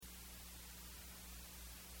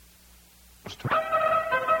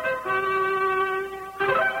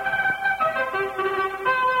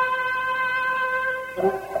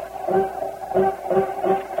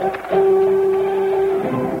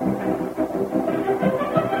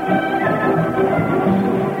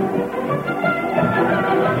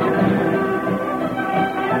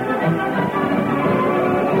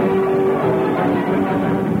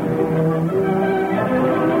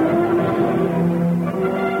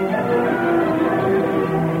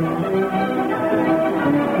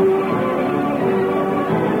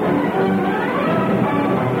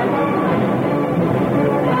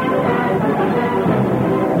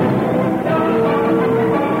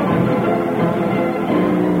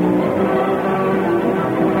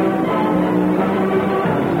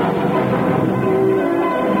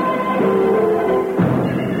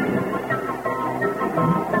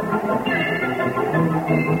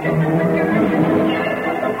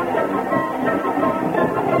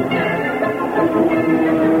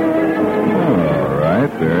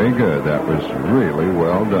Very good. That was really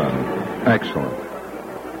well done. Excellent.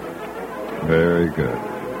 Very good.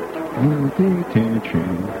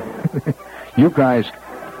 You guys,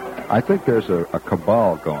 I think there's a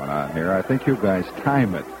cabal going on here. I think you guys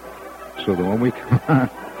time it so that when we come on,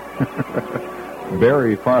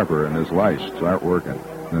 Barry Farber and his lights start working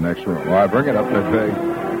in the next room. Well, I bring it up there, big.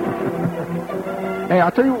 Hey,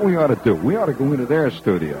 I'll tell you what we ought to do. We ought to go into their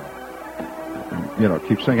studio. You know,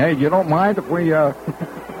 keep saying, hey, you don't mind if we,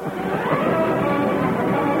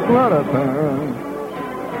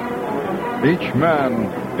 Each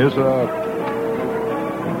man is a...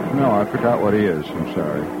 No, I forgot what he is. I'm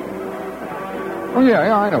sorry. Oh,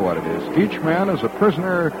 yeah, I know what it is. Each man is a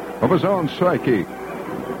prisoner of his own psyche.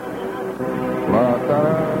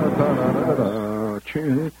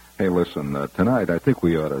 Hey, listen, tonight I think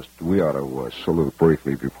we ought to salute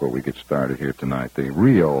briefly before we get started here tonight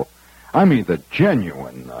the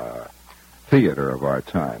genuine theater of our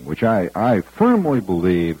time, which I firmly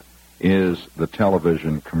believe is the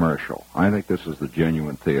television commercial. I think this is the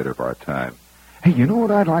genuine theater of our time. Hey, you know what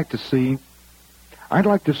I'd like to see? I'd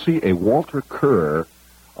like to see a Walter Kerr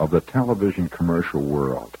of the television commercial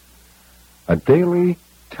world. A daily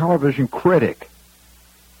television critic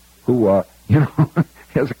who,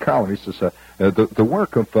 has a column. He says, the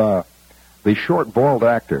work of the short, bald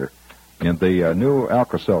actor in the new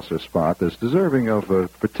Alka-Seltzer spot is deserving of a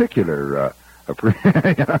particular...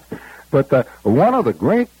 But one of the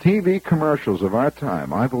great TV commercials of our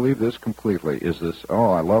time, I believe this completely, is this.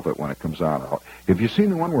 Oh, I love it when it comes out. Have you seen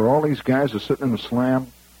the one where all these guys are sitting in the slam?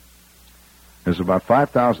 There's about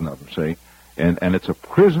 5,000 of them, see? And it's a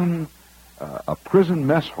prison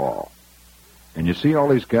mess hall. And you see all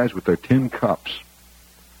these guys with their tin cups.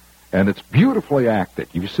 And it's beautifully acted.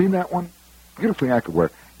 Have you seen that one? Beautifully acted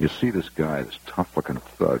where you see this guy, this tough-looking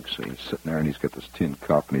thug, see, he's sitting there and he's got this tin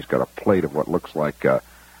cup and he's got a plate of what looks like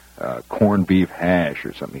corned beef hash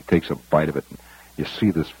or something. He takes a bite of it and you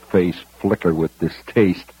see this face flicker with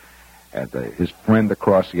distaste. And his friend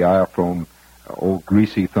across the aisle from old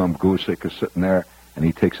Greasy Thumb Goosick is sitting there and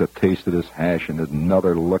he takes a taste of this hash and there's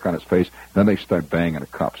another look on his face. Then they start banging the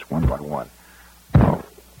cups one by one. Boom,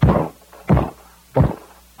 boom, boom, boom.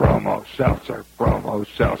 Bromo Seltzer, Bromo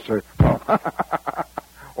Seltzer.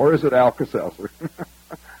 Or is it Alka-Seltzer?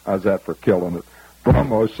 How's that for killing it?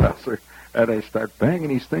 Bromo Seltzer. And they start banging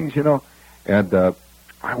these things, And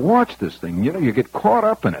I watch this thing. You get caught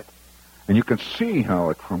up in it. And you can see how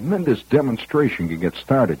a tremendous demonstration can get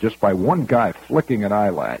started just by one guy flicking an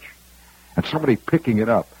eyelash. And somebody picking it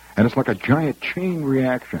up. And it's like a giant chain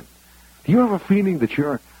reaction. Do you have a feeling that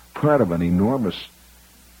you're part of an enormous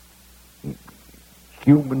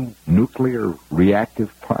human nuclear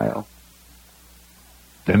reactive pile?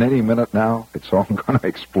 And any minute now, it's all going to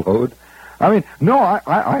explode. I mean, no,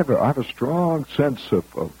 I have a strong sense of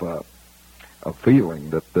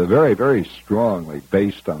feeling that very, very strongly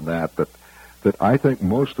based on that I think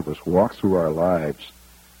most of us walk through our lives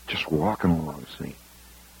just walking along, see.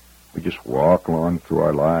 We just walk along through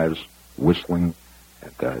our lives whistling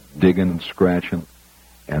and digging and scratching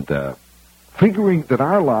and figuring that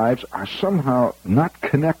our lives are somehow not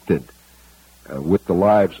connected with the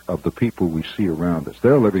lives of the people we see around us.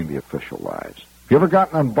 They're living the official lives. You ever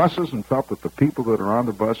gotten on buses and felt that the people that are on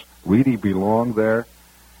the bus really belong there?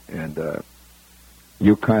 And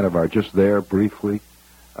you kind of are just there briefly.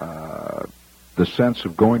 The sense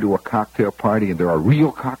of going to a cocktail party and there are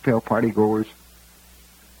real cocktail party goers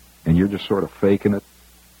and you're just sort of faking it.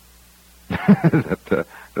 This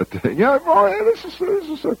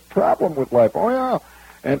is a problem with life. Oh, yeah.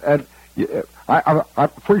 And I,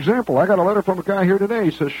 for example, I got a letter from a guy here today.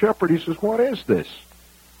 He says, Shepard, he says, what is this?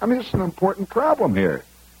 I mean, this is an important problem here.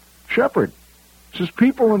 Shepard, He says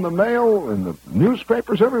people in the mail and the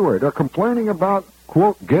newspapers everywhere, they're complaining about,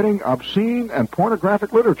 quote, getting obscene and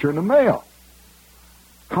pornographic literature in the mail.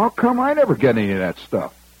 How come I never get any of that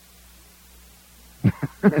stuff?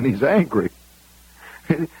 And he's angry.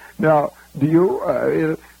 Now, do you,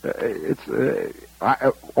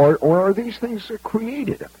 or are these things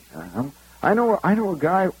created? I know a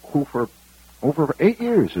guy who for over 8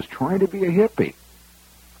 years is trying to be a hippie.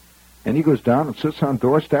 And he goes down and sits on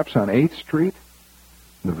doorsteps on 8th Street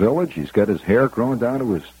in the village. He's got his hair growing down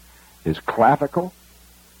to his clavicle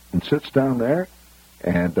and sits down there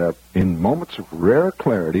and in moments of rare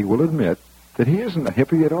clarity will admit that he isn't a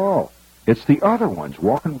hippie at all. It's the other ones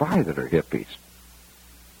walking by that are hippies.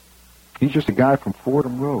 He's just a guy from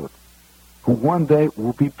Fordham Road who one day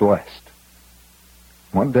will be blessed.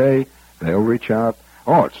 One day they'll reach out.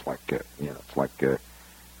 Oh, it's like, that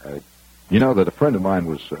a friend of mine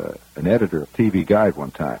was an editor of TV Guide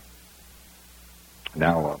one time.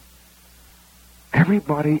 Now,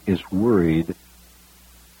 everybody is worried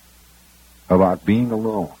about being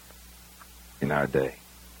alone in our day.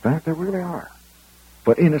 In fact, they really are.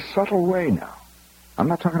 But in a subtle way now. I'm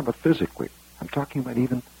not talking about physically. I'm talking about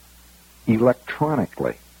even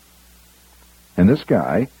electronically. And this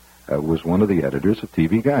guy was one of the editors of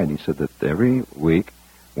TV Guide. He said that every week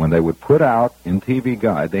when they would put out in TV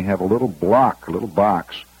Guide, they have a little box,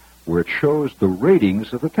 where it shows the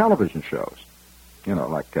ratings of the television shows. You know,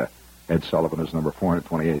 like Ed Sullivan is number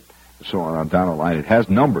 428, so on down the line. It has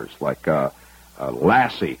numbers like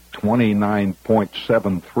Lassie,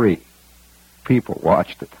 29.73. People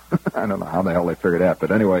watched it. I don't know how the hell they figured that,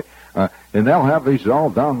 but anyway, and they'll have these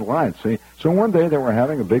all down the line. See, so one day they were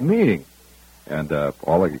having a big meeting, and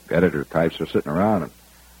all the editor types are sitting around, and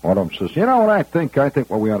one of them says, "You know what I think? I think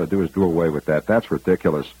what we ought to do is do away with that. That's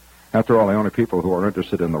ridiculous. After all, the only people who are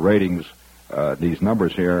interested in the ratings, these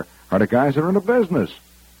numbers here, are the guys that are in the business.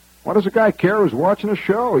 What does a guy care who's watching a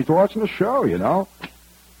show? He's watching a show, you know."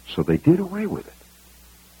 So they did away with it.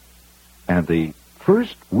 And the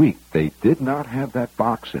first week, they did not have that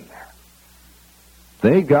box in there.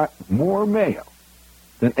 They got more mail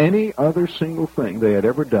than any other single thing they had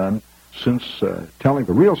ever done since telling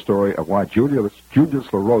the real story of why Julius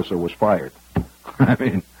LaRosa was fired. I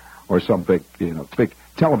mean, or some big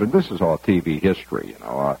television. This is all TV history,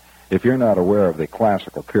 if you're not aware of the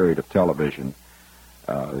classical period of television,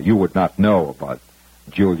 you would not know about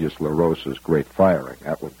Julius LaRosa's great firing.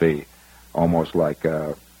 That would be almost like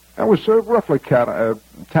that was roughly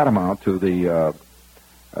tantamount to the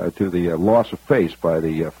loss of face by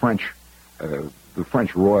the French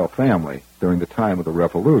royal family during the time of the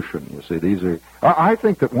Revolution. You see, these are. I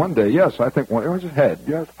think that one day, yes, I think it was his head.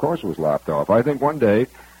 Yes, of course, it was lopped off. I think one day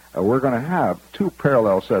we're going to have two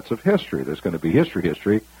parallel sets of history. There's going to be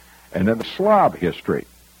history, and then the Slav history.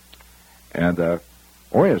 And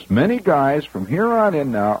yes, many guys from here on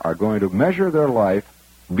in now are going to measure their life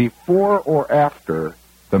before or after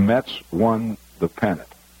the Mets won the pennant.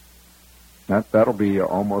 That'll be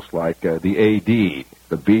almost like the AD,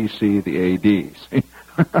 the BC, the ADs.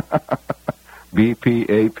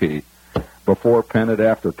 BPAP, before pennant,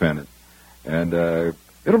 after pennant. And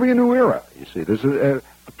it'll be a new era, you see.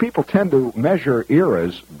 People tend to measure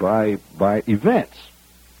eras by events.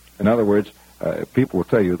 In other words, people will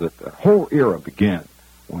tell you that the whole era began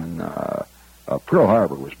when Pearl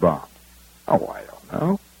Harbor was bombed. Oh, I don't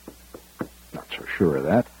know. Not so sure of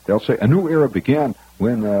that. They'll say a new era began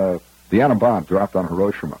when the atom bomb dropped on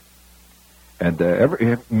Hiroshima. And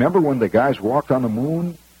remember when the guys walked on the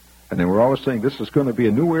moon? And they were always saying, this is going to be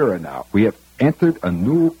a new era now. We have entered a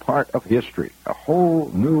new part of history, a whole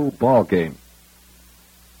new ball game.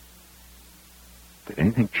 Did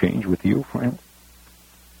anything change with you, friend?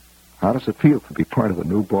 How does it feel to be part of the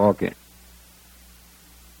new ball game?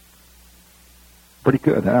 Pretty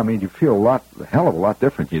good. I mean, you feel a hell of a lot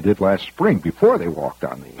different than you did last spring before they walked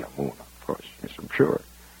on the moon, of course, yes, I'm sure.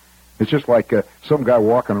 It's just like some guy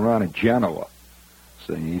walking around in Genoa.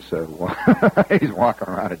 So he's walking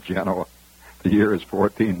around in Genoa. The year is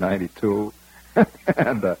 1492,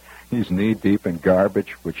 and he's knee-deep in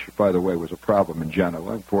garbage, which, by the way, was a problem in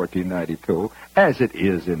Genoa in 1492, as it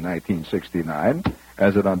is in 1969,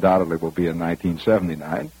 as it undoubtedly will be in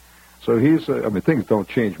 1979. So things don't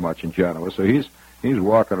change much in Genoa. So he's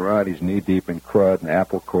walking around, he's knee-deep in crud and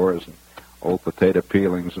apple cores and old potato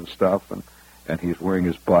peelings and stuff, and he's wearing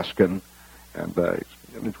his buskin, and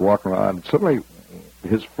he's walking around, and suddenly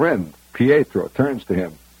his friend, Pietro, turns to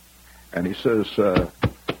him, and he says to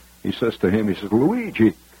him,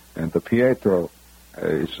 Luigi, and to Pietro,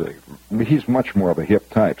 he's much more of a hip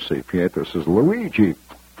type, see. Pietro says, Luigi,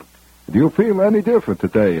 do you feel any different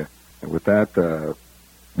today? And with that,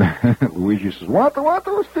 Luigi says, what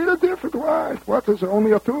those feet are different? What is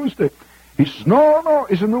only a Tuesday? He says, no,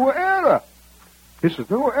 it's a new era. He says,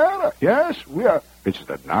 new era. Yes, we are. He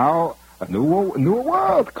said, now a new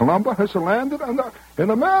world. Columbus has landed in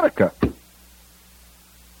America.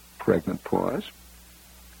 Pregnant pause.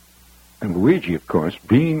 And Luigi, of course,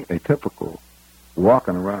 being a typical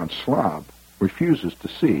walking around slob, refuses to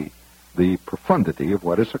see the profundity of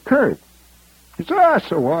what has occurred. He says,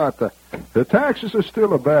 so what? The taxes are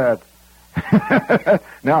still a bad.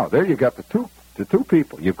 Now, there you got the two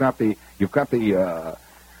people. You've got the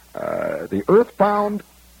earthbound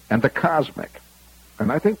and the cosmic.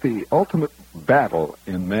 And I think the ultimate battle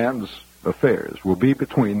in man's affairs will be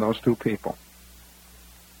between those two people.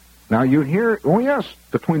 Now you hear, oh yes,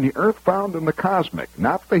 between the earthbound and the cosmic,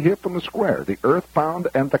 not the hip and the square, the earthbound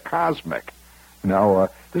and the cosmic. Now,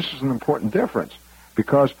 this is an important difference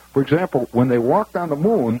because, for example, when they walked on the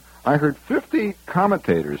moon, I heard 50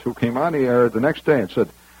 commentators who came on the air the next day and said,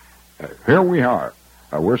 here we are,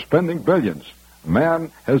 we're spending billions. Man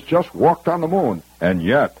has just walked on the moon, and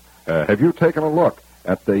yet, have you taken a look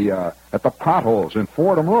at the potholes in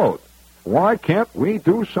Fordham Road? Why can't we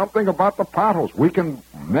do something about the potholes?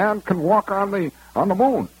 Man can walk on the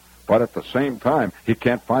moon, but at the same time, he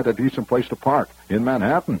can't find a decent place to park in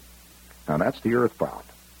Manhattan. Now that's the earthbound.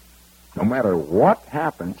 No matter what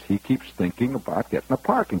happens, he keeps thinking about getting a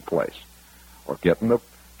parking place or getting the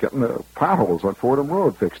potholes on Fordham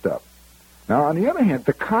Road fixed up. Now, on the other hand,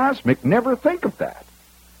 the cosmic never think of that.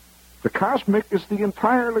 The cosmic is the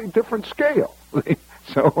entirely different scale.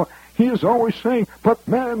 So he is always saying, but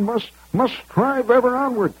man must strive ever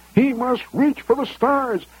onward. He must reach for the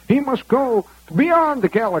stars. He must go beyond the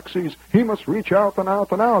galaxies. He must reach out and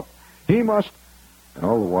out and out. He must, and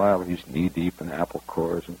all the while he's knee-deep in apple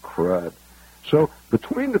cores and crud. So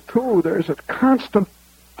between the two, there's a constant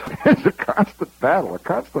battle, a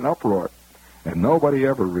constant uproar. And nobody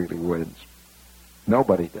ever really wins.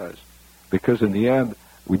 Nobody does. Because in the end,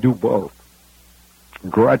 we do both.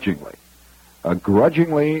 Grudgingly.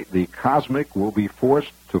 Grudgingly, the cosmic will be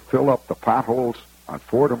forced to fill up the potholes on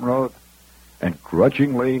Fordham Road, and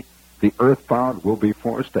grudgingly, the earthbound will be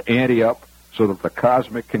forced to ante up so that the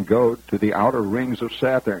cosmic can go to the outer rings of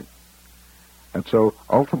Saturn. And so,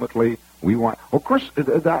 ultimately, we want... Of course,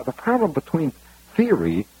 the problem between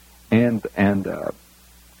theory and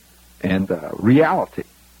reality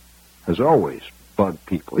has always bugged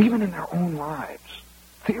people, even in their own lives.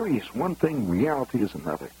 Theory is one thing, reality is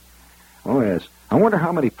another. Oh, yes. I wonder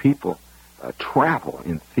how many people travel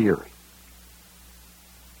in theory.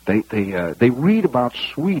 They read about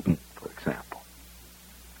Sweden, for example.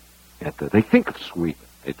 And they think of Sweden.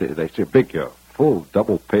 They see a big, full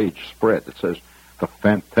double-page spread that says, the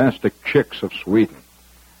fantastic chicks of Sweden.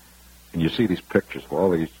 And you see these pictures of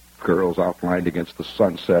all these girls outlined against the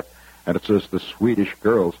sunset, and it says the Swedish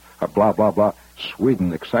girls, blah, blah, blah,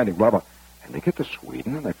 Sweden, exciting, blah, blah. And they get to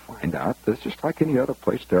Sweden, and they find out that it's just like any other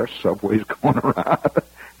place. There are subways going around.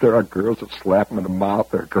 There are girls that slap them in the mouth.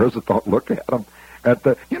 There are girls that don't look at them. It's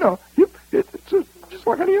just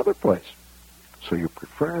like any other place. So you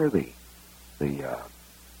prefer the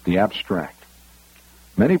abstract.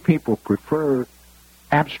 Many people prefer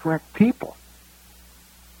abstract people.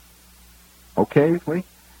 Occasionally,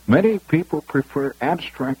 many people prefer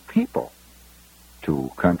abstract people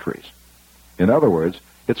to countries. In other words,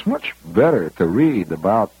 it's much better to read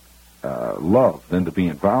about love than to be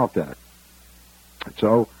involved in it.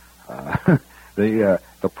 So the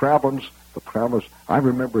problems. I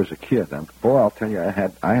remember as a kid. Boy, I'll tell you, I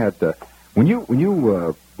had when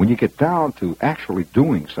you get down to actually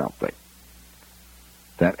doing something,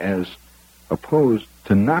 that as opposed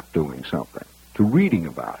to not doing something, to reading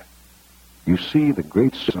about it, you see the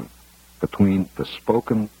great schism between the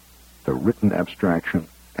spoken, the written abstraction,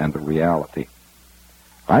 and the reality.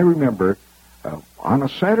 I remember on a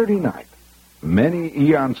Saturday night, many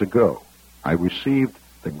eons ago, I received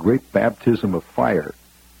the great baptism of fire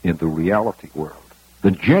in the reality world.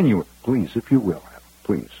 The genuine, please, if you will,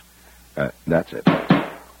 please. That's it.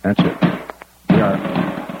 That's it.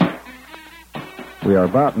 We are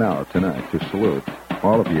about now tonight to salute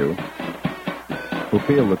all of you who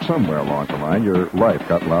feel that somewhere along the line your life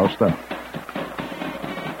got loused up.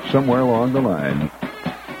 Somewhere along the line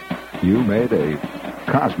you made a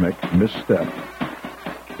cosmic misstep.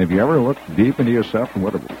 Have you ever looked deep into yourself and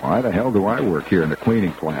wondered, why the hell do I work here in the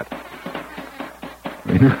cleaning plant?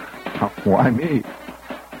 I mean, why me?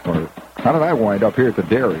 Or how did I wind up here at the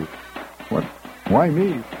dairy? Why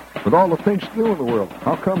me? With all the things to do in the world,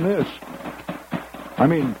 how come this? I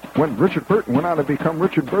mean, when Richard Burton went on to become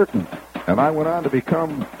Richard Burton, and I went on to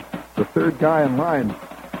become the third guy in line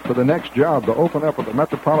for the next job to open up with the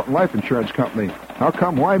Metropolitan Life Insurance Company. How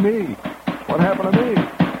come? Why me? What happened to me?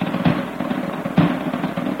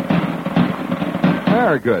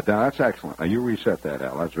 Very good. Now, that's excellent. Now, you reset that,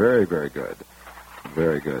 Al. That's very, very good.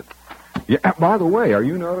 Very good. Yeah. By the way, are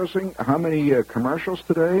you noticing how many commercials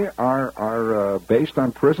today are based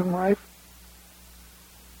on prison life?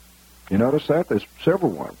 You notice that? There's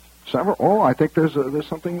several ones. Several. Oh, I think there's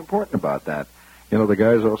something important about that. You know, the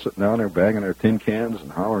guys all sitting down there banging their tin cans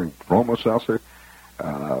and hollering Bromo Seltzer.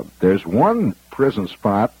 There's one prison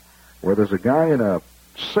spot where there's a guy in a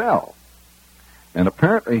cell, and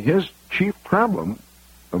apparently his chief problem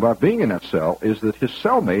about being in that cell is that his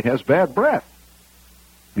cellmate has bad breath.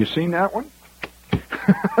 You seen that one?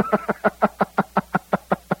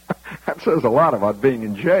 That says a lot about being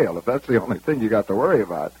in jail, if that's the only thing you got to worry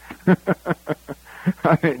about.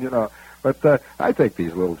 I mean, you know, but I think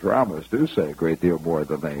these little dramas do say a great deal more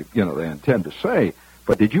than they intend to say.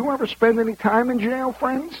 But did you ever spend any time in jail,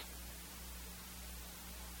 friends?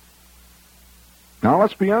 Now,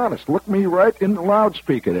 let's be honest. Look me right in the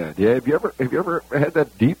loudspeaker there. Yeah, have you ever had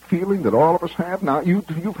that deep feeling that all of us have? Now, you've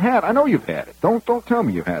had. I know you've had it. Don't tell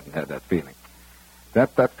me you hadn't had that feeling.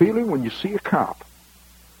 That feeling when you see a cop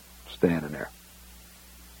standing there.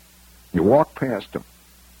 You walk past him,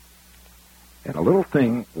 and a little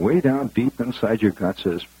thing way down deep inside your gut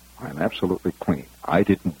says, "I'm absolutely clean. I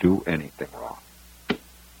didn't do anything wrong.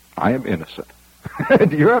 I am innocent."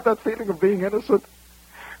 Do you have that feeling of being innocent?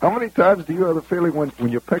 How many times do you have the feeling when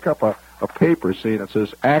you pick up a paper saying it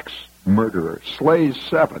says, "Axe murderer, slays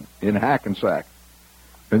 7 in Hackensack,"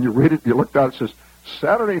 and you read it, you look down, it says,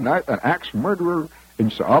 "Saturday night, an axe murderer,"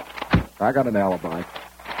 and you say, "Oh, I got an alibi.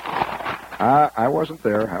 I wasn't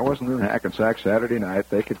there. I wasn't in Hackensack Saturday night.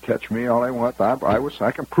 They could catch me all they want.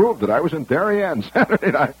 I can prove that I was in Darien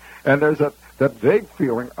Saturday night." And there's that vague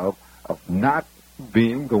feeling of not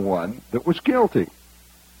being the one that was guilty.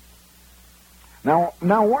 Now,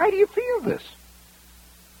 why do you feel this?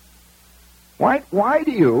 Why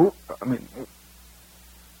do you? I mean,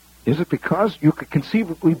 is it because you could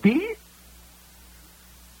conceivably be?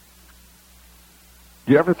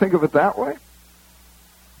 Do you ever think of it that way?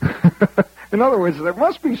 In other words, there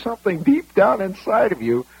must be something deep down inside of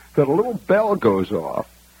you that a little bell goes off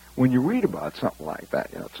when you read about something like that.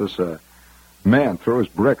 You know, it says a man throws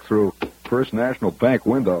brick through First National Bank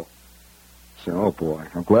window. Say, "Oh boy,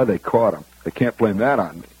 I'm glad they caught him. They can't blame that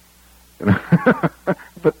on me." You know?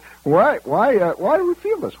 But why do we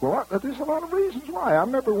feel this? Well, there's a lot of reasons why. I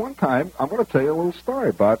remember one time. I'm going to tell you a little story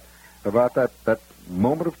about that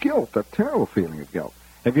moment of guilt, that terrible feeling of guilt.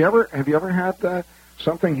 Have you ever had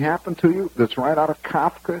something happen to you that's right out of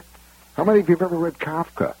Kafka? How many of you have ever read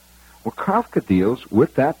Kafka? Well, Kafka deals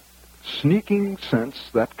with that sneaking sense,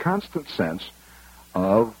 that constant sense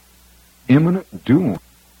of imminent doom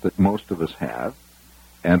that most of us have,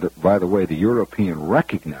 and that, by the way, the European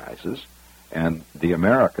recognizes, and the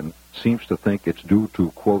American seems to think it's due to,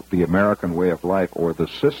 quote, the American way of life or the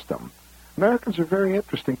system. Americans are very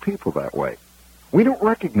interesting people that way. We don't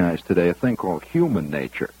recognize today a thing called human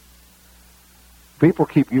nature. People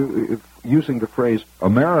keep using the phrase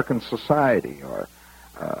American society, or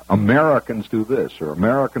Americans do this, or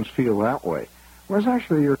Americans feel that way. Whereas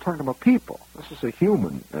actually you're talking about people. This is a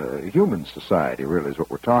human society, really, is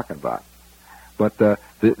what we're talking about. But the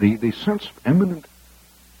sense of imminent,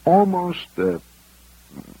 almost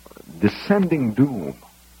descending doom,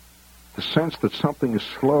 the sense that something is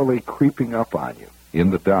slowly creeping up on you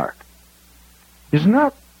in the dark, is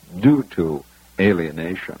not due to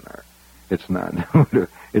alienation, or it's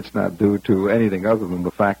not due to anything other than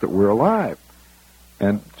the fact that we're alive.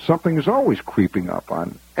 And something is always creeping up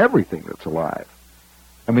on everything that's alive.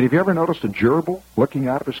 I mean, have you ever noticed a gerbil looking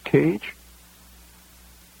out of his cage?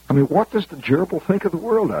 I mean, what does the gerbil think of the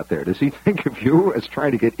world out there? Does he think of you as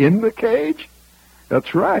trying to get in the cage?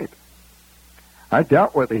 That's right. I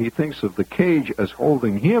doubt whether he thinks of the cage as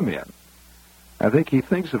holding him in. I think he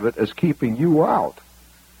thinks of it as keeping you out.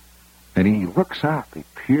 And he looks out, he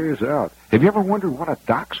peers out. Have you ever wondered what a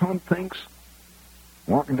dachshund thinks?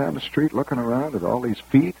 Walking down the street, looking around at all these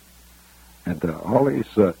feet, and all these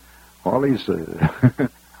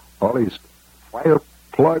fire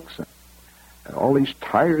plugs, and all these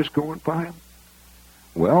tires going by him.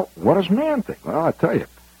 Well, what does man think? Well, I tell you,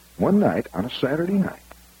 one night on a Saturday night,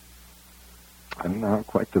 I don't know how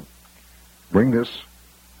quite to bring this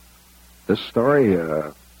story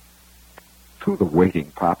to the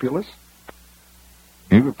waiting populace.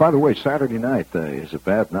 By the way, Saturday night is a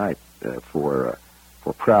bad night for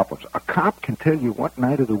problems. A cop can tell you what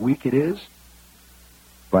night of the week it is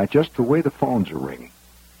by just the way the phones are ringing.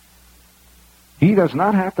 He does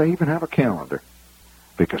not have to even have a calendar.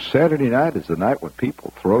 Because Saturday night is the night when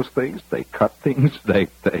people throw things, they cut things, they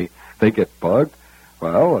get bugged.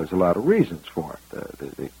 Well, there's a lot of reasons for it.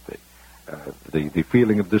 The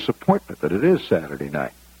feeling of disappointment that it is Saturday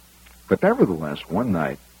night. But nevertheless, one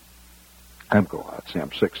night, I'm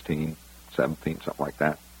 16, 17, something like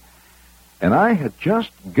that. And I had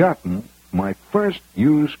just gotten my first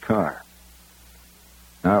used car.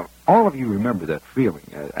 Now, all of you remember that feeling.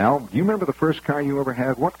 Al, do you remember the first car you ever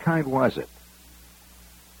had? What kind was it?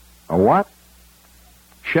 A what?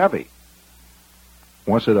 Chevy.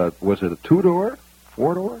 Was it a 2-door?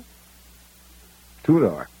 4-door?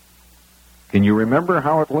 2-door. Can you remember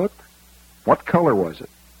how it looked? What color was it?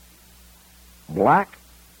 Black?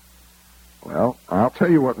 Well, I'll tell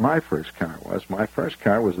you what my first car was. My first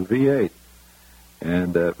car was a V8.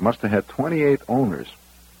 And it must have had 28 owners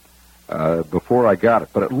before I got it.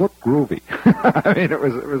 But it looked groovy. I mean, it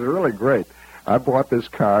was really great. I bought this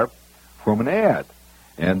car from an ad.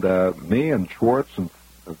 And me and Schwartz and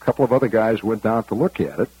a couple of other guys went down to look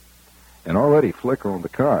at it. And already Flick owned the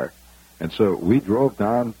car. And so we drove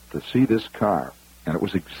down to see this car. And it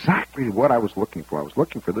was exactly what I was looking for. I was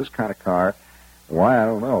looking for this kind of car. Why, I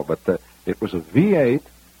don't know. But it was a V8.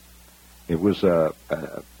 It was a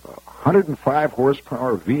 105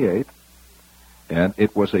 horsepower V8. And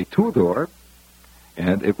it was a 2-door.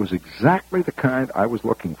 And it was exactly the kind I was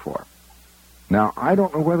looking for. Now, I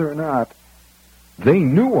don't know whether or not they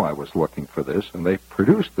knew I was looking for this, and they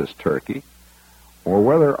produced this turkey, or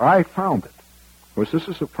whether I found it. Of course, this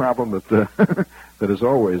is a problem that that has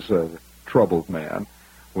always troubled man,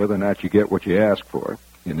 whether or not you get what you ask for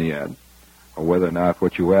in the end, or whether or not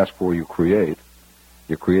what you ask for you create.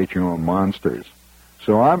 You create your own monsters.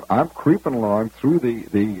 So I'm creeping along through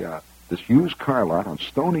this used car lot on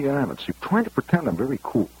Stony Island, trying to pretend I'm very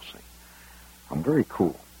cool. See, I'm very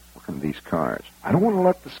cool. Looking at these cars. I don't want to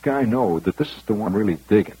let this guy know that this is the one I'm really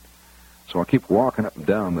digging. So I keep walking up and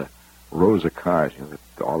down the rows of cars,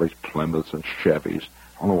 all these Plymouths and Chevys.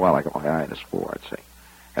 All the while I got my eye on this Ford, see.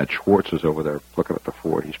 And Schwartz is over there looking at the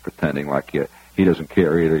Ford. He's pretending like he doesn't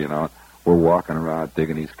care either, We're walking around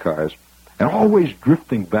digging these cars. And always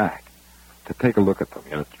drifting back to take a look at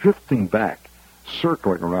them, drifting back,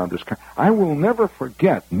 circling around this car. I will never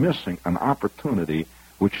forget missing an opportunity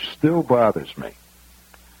which still bothers me.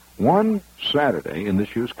 One Saturday in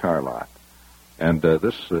this used car lot, and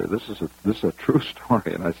this is a true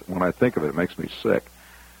story, and when I think of it, it makes me sick.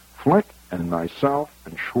 Flick and myself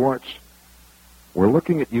and Schwartz were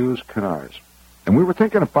looking at used cars, and we were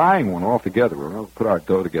thinking of buying one altogether. We were going to put our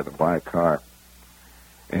dough together and buy a car.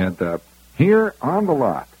 And here on the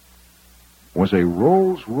lot was a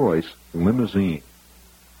Rolls-Royce limousine.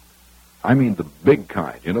 I mean the big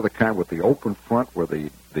kind, the kind with the open front where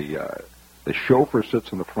the chauffeur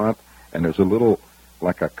sits in the front, and there's a little,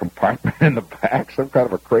 like a compartment in the back, some kind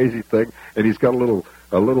of a crazy thing, and he's got a little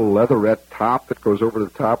leatherette top that goes over the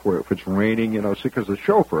top where if it's raining, because the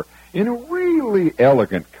chauffeur, in a really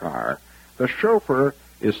elegant car, the chauffeur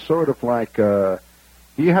is sort of like,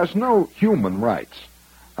 he has no human rights.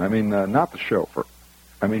 I mean, not the chauffeur.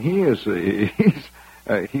 I mean, he is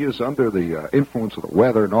under the influence of the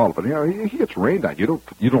weather and all of it. He gets rained on. You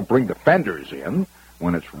don't bring the fenders in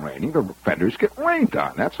when it's raining. The fenders get rained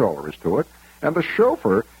on. That's all there is to it. And the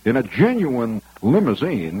chauffeur, in a genuine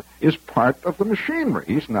limousine, is part of the machinery.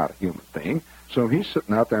 He's not a human being. So he's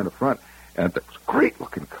sitting out there in the front. And it was a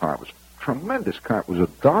great-looking car. It was a tremendous car. It was a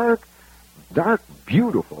dark,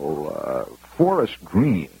 beautiful forest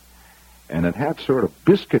green. And it had sort of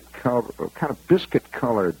kind of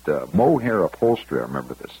biscuit-colored mohair upholstery. I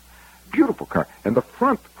remember this. Beautiful car. And the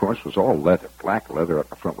front, of course, was all leather, black leather at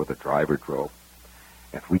the front where the driver drove.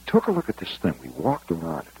 And we took a look at this thing. We walked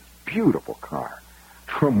around it. This beautiful car.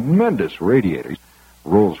 Tremendous radiators.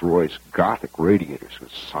 Rolls-Royce Gothic radiators. The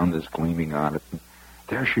sun is gleaming on it. And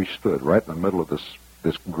there she stood, right in the middle of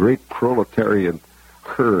this great proletarian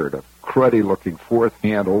herd of cruddy-looking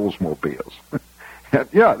fourth-hand Oldsmobiles. And,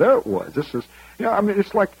 yeah, there it was. This is,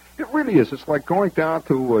 it's like, it really is. It's like going down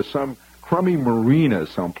to some crummy marina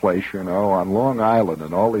someplace, on Long Island,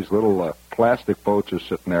 and all these little plastic boats are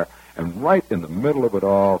sitting there. And right in the middle of it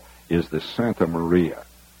all is this Santa Maria,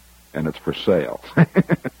 and it's for sale.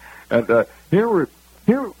 And here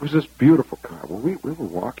was this beautiful car. Well, we were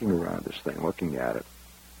walking around this thing, looking at it,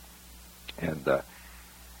 and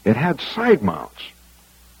it had side mounts.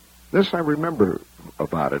 This I remember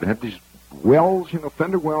about it. It had these wells,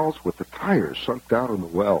 fender wells with the tires sunk down in the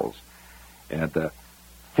wells. And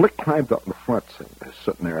Flick climbed up in the front,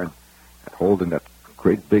 sitting there and holding that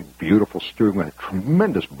great, big, beautiful steering wheel. A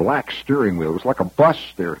tremendous black steering wheel. It was like a bus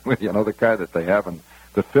steering wheel, the kind that they have in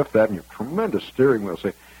the Fifth Avenue. Tremendous steering wheel.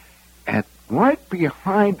 And right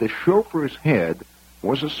behind the chauffeur's head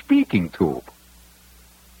was a speaking tube.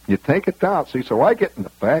 You take it down. See, so I get in the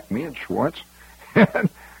back, me and Schwartz, and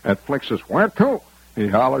Flick says, "Where to?" He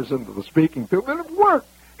hollers into the speaking tube, and it worked.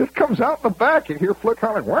 It comes out in the back. You hear Flick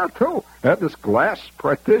hollering, "Where to?" Had this glass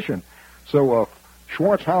partition. So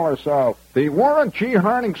Schwartz hollers out, "The Warren G.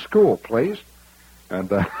 Harding School, please." And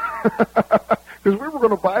because we were going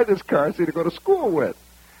to buy this car, see, to go to school with.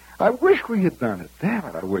 I wish we had done it. Damn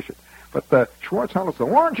it, I wish it. But Schwartz hollers, "The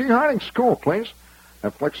Warren G. Harding School, please."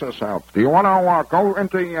 And Flick says out, "Do you want to go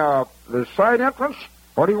into the side entrance,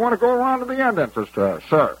 or do you want to go around to the end entrance,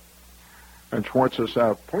 sir?" And Schwartz says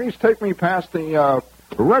out, "Please take me past the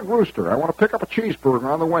Red Rooster. I want to pick up a cheeseburger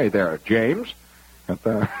on the way there, James." And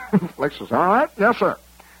Flick says, "All right, yes, sir."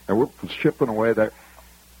 And we're shipping away there.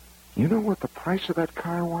 You know what the price of that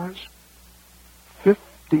car was?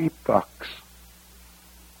 $50.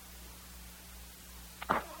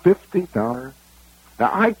 A $50.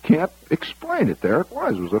 Now, I can't explain it. There it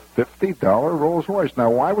was. It was a $50 Rolls Royce. Now,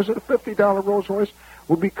 why was it a $50 Rolls Royce?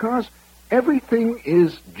 Well, because everything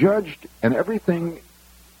is judged and everything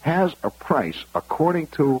has a price according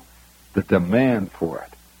to the demand for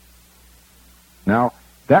it. Now,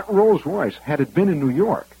 that Rolls Royce, had it been in New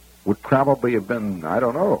York, would probably have been, I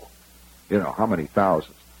don't know, how many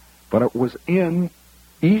thousands. But it was in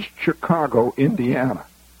East Chicago, Indiana,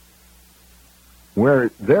 where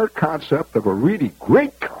their concept of a really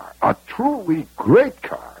great car, a truly great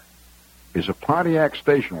car, is a Pontiac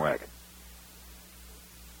station wagon.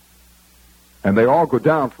 And they all go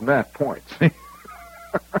down from that point, see?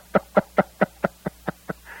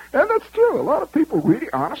 And that's true. A lot of people really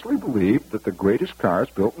honestly believe that the greatest cars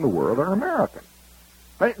built in the world are American.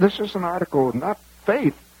 This is an article of not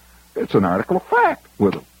faith. It's an article of fact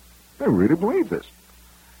with them. They really believe this.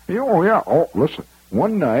 Listen,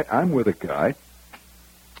 one night I'm with a guy,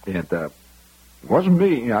 and it wasn't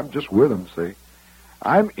me. I'm just with him, see.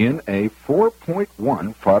 I'm in a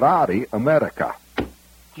 4.1 Ferrari America.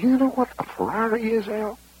 Do you know what a Ferrari is,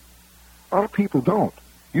 Al? A lot of people don't.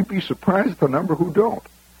 You'd be surprised at the number who don't.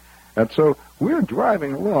 And so we're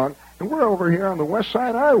driving along, and we're over here on the West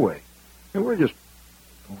Side Highway, and we're just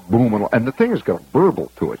booming along. And the thing has got a burble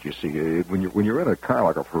to it, you see. When you're in a car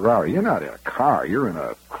like a Ferrari, you're not in a car. You're in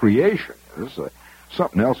a creation. This is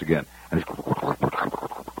something else again. And it's, oh,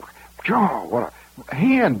 what a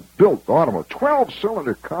hand-built automobile,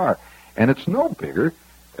 12-cylinder car. And it's no bigger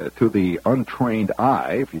to the untrained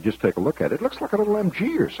eye. If you just take a look at it, it looks like a little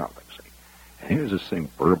MG or something, see. And here's this thing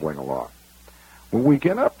burbling along. When we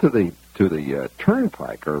get up to the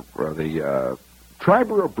turnpike or the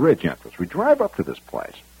Triborough Bridge entrance, we drive up to this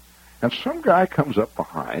place, and some guy comes up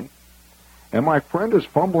behind, and my friend is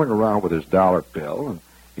fumbling around with his dollar bill, and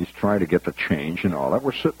he's trying to get the change and all that.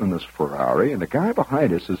 We're sitting in this Ferrari, and the guy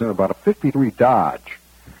behind us is in about a '53 Dodge.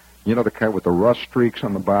 You know, the kind with the rust streaks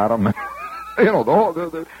on the bottom.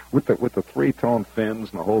 With the three-tone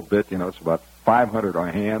fins and the whole bit. It's about 500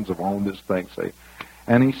 hands have owned this thing, see.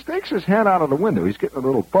 And he sticks his head out of the window. He's getting a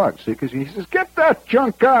little bug, see, because he says, "Get that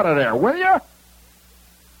junk out of there, will you?"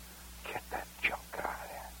 Get that junk out of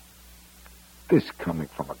there. This coming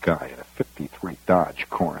from a guy in a '53 Dodge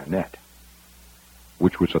Coronet,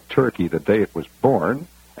 which was a turkey the day it was born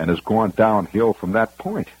and has gone downhill from that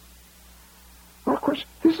point. Well, of course,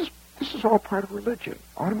 this is all part of religion.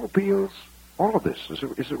 Automobiles, all of this is a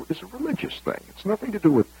religious thing. It's nothing to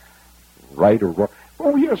do with right or wrong.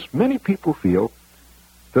 Oh, yes, many people feel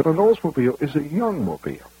that an Oldsmobile is a young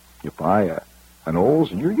mobile. You buy an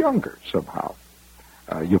Olds and you're younger somehow.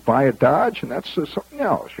 You buy a Dodge and that's something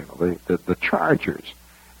else. The Chargers.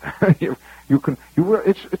 It's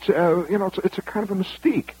a kind of a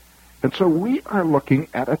mystique, and so we are looking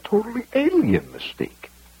at a totally alien mystique.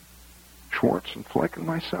 Schwartz and Fleck and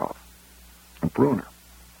myself and Bruner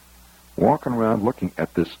walking around looking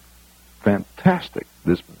at this fantastic,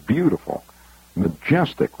 this beautiful,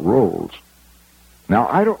 majestic Rolls. Now,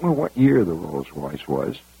 I don't know what year the Rolls Royce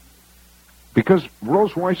was, because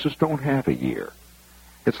Rolls Royces don't have a year.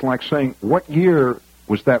 It's like saying, what year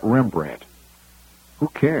was that Rembrandt? Who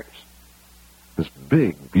cares? This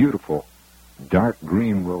big, beautiful, dark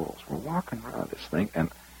green Rolls. We're walking around this thing, and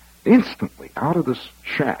instantly, out of this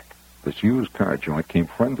shack, this used car joint, came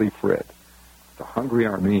Friendly Fred, the hungry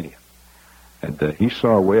Armenian. And he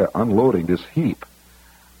saw a way of unloading this heap.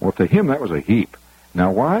 Well, to him, that was a heap.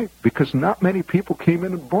 Now, why? Because not many people came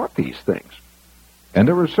in and bought these things. And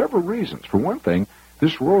there were several reasons. For one thing,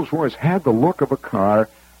 this Rolls Royce had the look of a car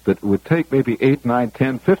that would take maybe 8, 9,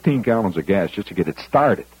 10, 15 gallons of gas just to get it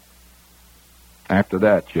started. After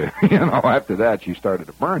that, you started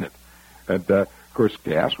to burn it. And, of course,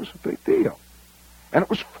 gas was a big deal. And it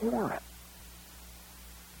was foreign.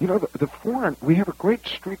 You know, the foreign, we have a great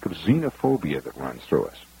streak of xenophobia that runs through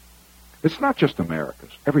us. It's not just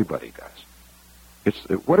Americans. Everybody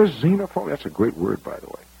does. What is xenophobia? That's a great word, by the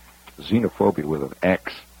way. Xenophobia with an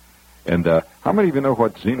X. And how many of you know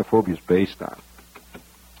what xenophobia is based on?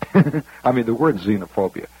 I mean, the word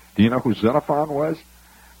xenophobia. Do you know who Xenophon was?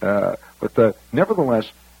 But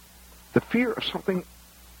nevertheless, the fear of something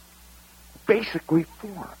basically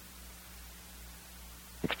foreign.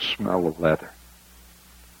 You could smell the leather.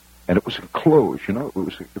 And it was enclosed, you know. It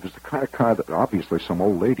was the kind of car that obviously some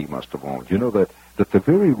old lady must have owned. You know that the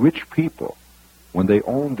very rich people, when they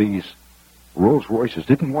owned these Rolls Royces,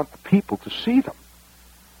 didn't want the people to see them.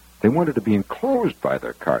 They wanted to be enclosed by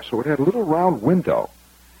their car. So it had a little round window,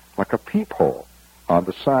 like a peephole on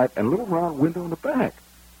the side, and a little round window in the back.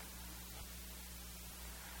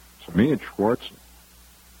 So me and Schwartz and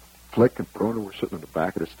Flick and Bruno were sitting in the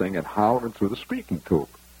back of this thing and hollering through the speaking tube.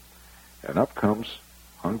 And up comes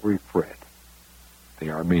Hungry Fred,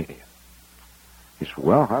 the Armenian. He said,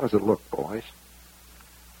 well, how does it look, boys?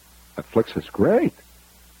 And Flick says, great.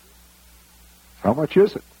 How much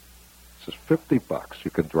is it? He says, $50.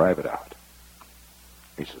 You can drive it out.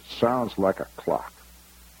 He says, sounds like a clock.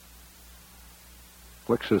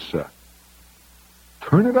 Flick says,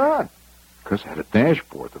 turn it on. Because it had a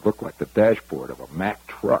dashboard that looked like the dashboard of a Mack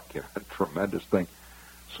truck. You know, a tremendous thing.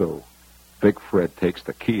 So Big Fred takes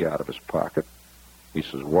the key out of his pocket. He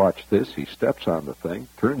says, watch this. He steps on the thing,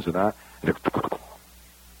 turns it on, and it,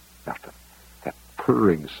 nothing. That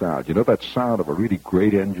purring sound. You know that sound of a really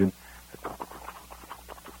great engine?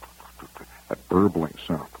 That burbling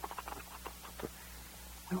sound.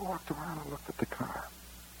 We walked around and looked at the car.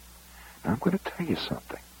 Now, I'm going to tell you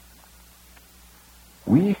something.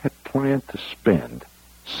 We had planned to spend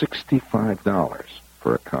 $65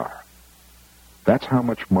 for a car. That's how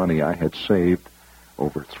much money I had saved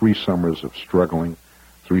over 3 summers of struggling,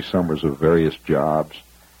 3 summers of various jobs,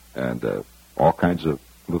 and all kinds of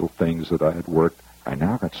little things that I had worked. I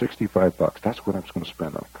now got $65. That's what I was going to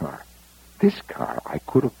spend on a car. This car I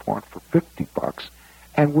could have bought for $50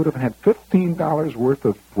 and would have had $15 worth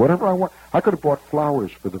of whatever I want. I could have bought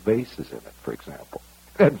flowers for the vases in it, for example.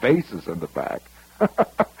 It had vases in the back.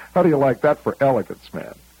 How do you like that for elegance,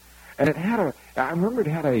 man? And it had I remember it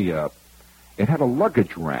had a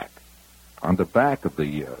luggage rack on the back of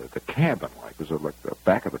the cabin, like it was like the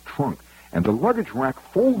back of the trunk, and the luggage rack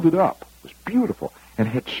folded up. It was beautiful, and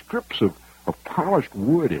it had strips of polished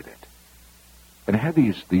wood in it, and it had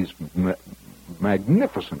these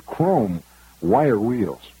magnificent chrome wire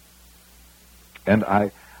wheels. And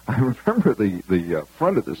I remember the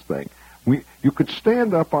front of this thing. You could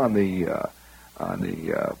stand up on the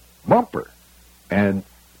bumper, and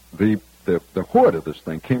the hood of this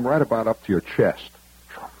thing came right about up to your chest.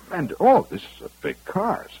 Tremendous. Oh, this is a big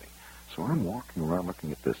car, see. So I'm walking around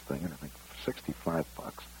looking at this thing, and I think, $65.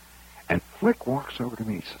 And Flick walks over to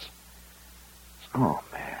me, he says, oh,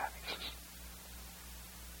 man, he says,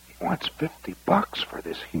 he wants $50 for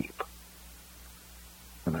this heap.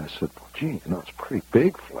 And I said, well, gee, you know, it's pretty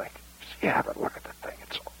big, Flick. He said, yeah, but look at the thing.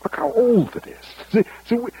 Look how old it is.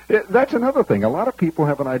 See, that's another thing. A lot of people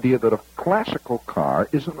have an idea that a classical car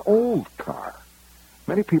is an old car.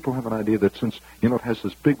 Many people have an idea that since, you know, it has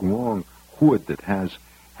this big, long hood that has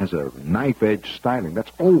a knife-edge styling,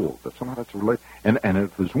 that's old. That somehow that's related. And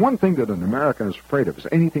if there's one thing that an American is afraid of, is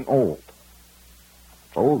anything old.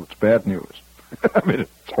 It's old, it's bad news. I mean,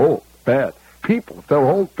 it's old, bad. People, if they're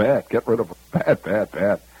old, bad. Get rid of them. Bad, bad,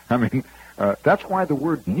 bad. I mean, that's why the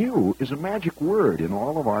word new is a magic word in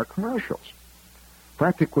all of our commercials.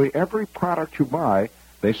 Practically every product you buy,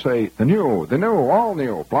 they say, the new, all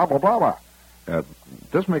new, blah, blah, blah, blah. It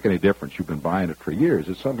doesn't make any difference. You've been buying it for years.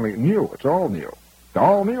 It's suddenly new. It's all new. The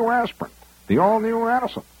all-new aspirin. The all-new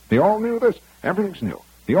Addison. The all-new this. Everything's new.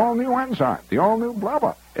 The all-new enzyme. The all-new blah,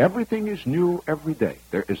 blah. Everything is new every day.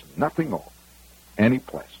 There is nothing old any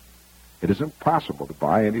place. It is impossible to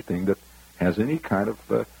buy anything that has any kind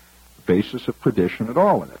of basis of tradition at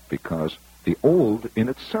all in it, because the old in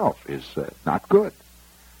itself is not good.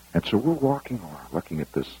 And so we're walking around looking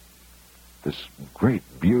at this great,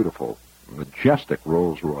 beautiful, majestic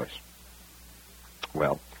Rolls Royce.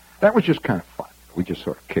 Well, that was just kind of fun. We just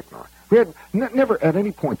sort of kicked on. We had never at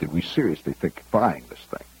any point did we seriously think of buying this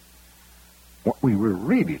thing. What we were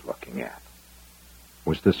really looking at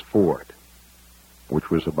was this Ford, which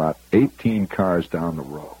was about 18 cars down the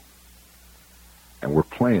row. And we're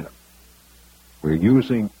playing them. We're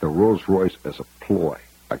using the Rolls Royce as a ploy,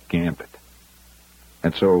 a gambit.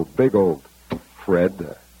 And so big old Fred,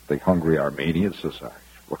 the hungry Armenian, says,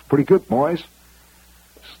 looks pretty good, boys.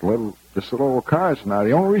 This little old car is now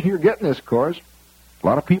the only reason you're getting this, of course. A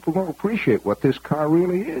lot of people don't appreciate what this car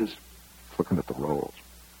really is. It's looking at the rolls.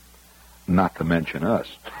 Not to mention us.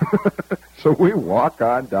 So we walk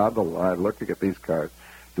on down the line looking at these cars.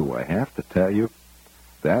 Do I have to tell you,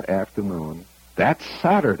 that afternoon, that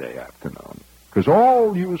Saturday afternoon, because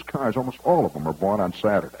all used cars, almost all of them, are bought on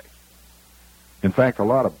Saturdays. In fact, a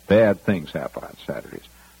lot of bad things happen on Saturdays.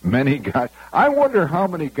 Many guys, I wonder how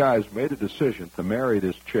many guys made a decision to marry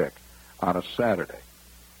this chick on a Saturday,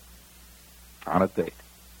 on a date,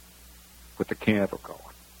 with the candle going,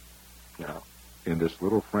 in this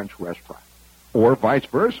little French restaurant. Or vice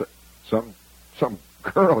versa. Some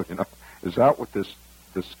girl, is out with this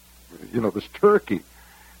turkey.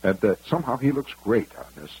 And somehow he looks great on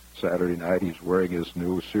this Saturday night. He's wearing his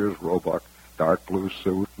new Sears Roebuck dark blue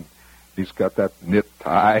suit, and he's got that knit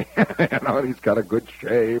tie, and he's got a good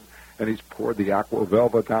shave, and he's poured the aqua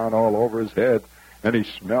velva down all over his head, and he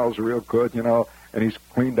smells real good, and he's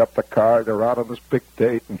cleaned up the car. They're out on this big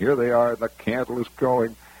date, and here they are, and the candle is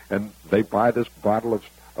going, and they buy this bottle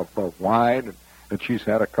of wine, and she's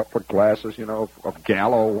had a couple of glasses, of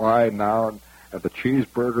Gallo wine now, and the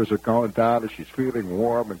cheeseburgers are going down, and she's feeling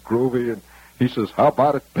warm and groovy, and he says, how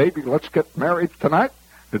about it, baby, let's get married tonight?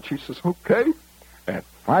 And she says, okay. And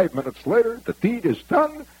 5 minutes later, the deed is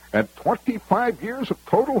done, and 25 years of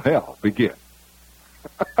total hell begin.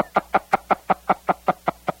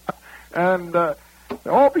 And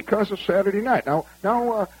all because of Saturday night. Now,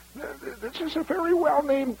 this is a very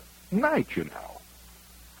well-named night, You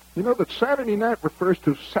know that Saturday night refers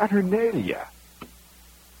to Saturnalia.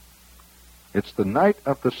 It's the night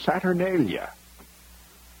of the Saturnalia.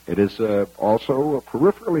 It is also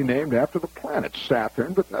peripherally named after the planet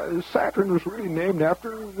Saturn, but Saturn was really named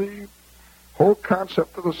after the whole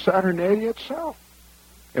concept of the Saturnalia itself.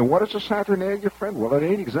 And what is a Saturnalia, friend? Well, it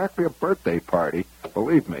ain't exactly a birthday party,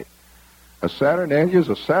 believe me. A Saturnalia is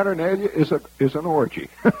an orgy.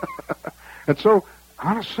 And so,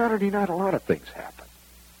 on a Saturday night, a lot of things happen.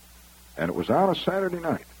 And it was on a Saturday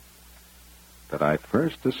night that I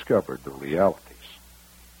first discovered the realities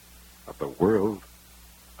of the world,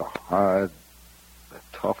 the hard, the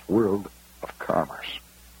tough world of commerce.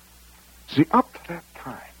 See, up to that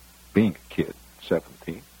time, being a kid,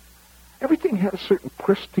 17, everything had a certain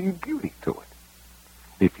pristine beauty to it.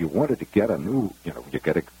 If you wanted to get a new, you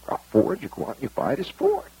get a Ford, you go out and you buy this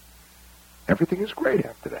Ford. Everything is great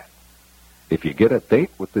after that. If you get a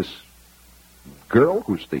date with this girl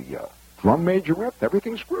who's the drum majorette,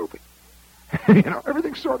 everything's groovy.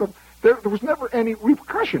 Everything's sort of, there was never any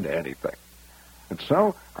repercussion to anything. And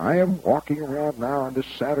so I am walking around now on this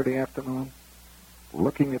Saturday afternoon,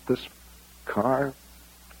 looking at this car,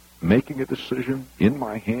 making a decision. In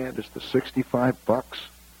my hand is the $65,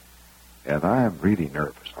 and I am really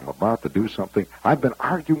nervous. I'm about to do something. I've been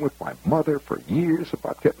arguing with my mother for years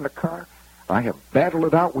about getting a car. I have battled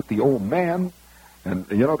it out with the old man, and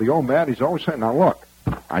the old man, he's always saying, now look,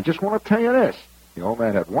 I just want to tell you this. The old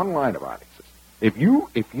man had one line about it. He says,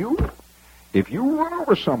 if you run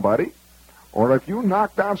over somebody, or if you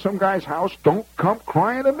knock down some guy's house, don't come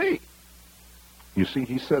crying to me. You see,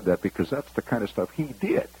 he said that because that's the kind of stuff he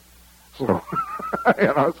did. So,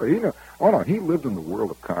 so he lived in the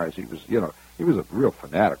world of cars. He was a real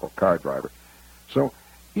fanatical car driver. So,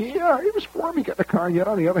 he was for me getting a car. Yet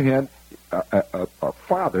on the other hand, a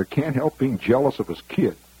father can't help being jealous of his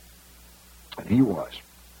kid, and he was,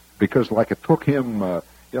 because like it took him,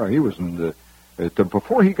 he was in the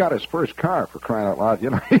before he got his first car, for crying out loud. He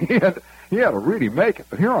had to really make it.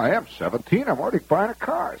 But here I am, 17. I'm already buying a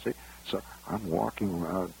car. See, so I'm walking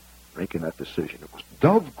around making that decision. It was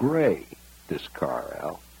Dove Gray, this car,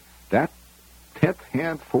 Al. That 10th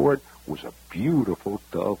hand Ford was a beautiful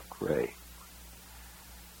Dove Gray.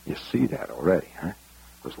 You see that already, huh?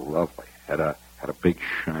 It was lovely. Had a big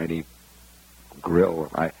shiny grill.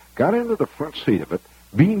 And I got into the front seat of it,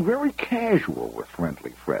 being very casual with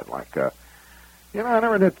Friendly Fred, like I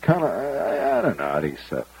never did kind of, I don't know, these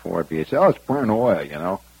Ford V8s. Oh, it's burn oil, I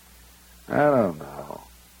don't know.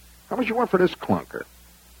 How much you want for this clunker?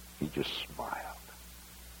 He just smiled,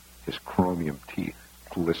 his chromium teeth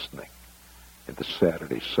glistening in the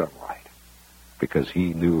Saturday sunlight, because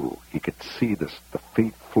he knew, he could see the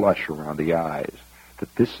faint flush around the eyes,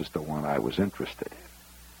 that this is the one I was interested in.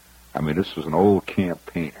 I mean, this was an old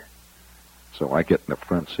campaigner. So I get in the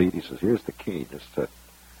front seat. He says, here's the key. Just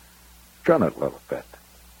gun it a little bit.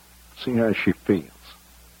 See how she feels.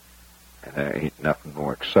 And there ain't nothing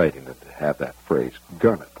more exciting than to have that phrase,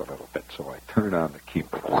 gun it a little bit. So I turn on the key.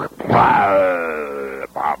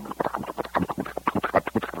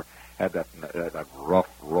 Had that rough,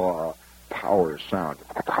 raw power sound.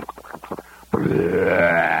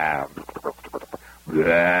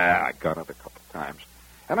 I gun it a couple times.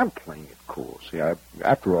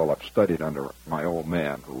 after all, I've studied under my old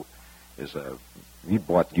man, who he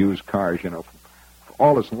bought used cars, for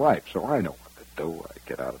all his life, so I know what to do. I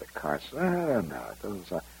get out of the car and say, no, it doesn't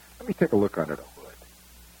sound. Let me take a look under the hood.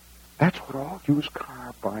 That's what all used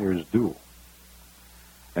car buyers do.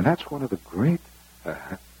 And that's one of the great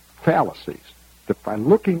fallacies, that by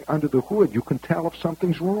looking under the hood, you can tell if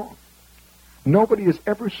something's wrong. Nobody has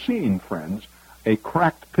ever seen, friends, a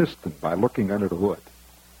cracked piston by looking under the hood.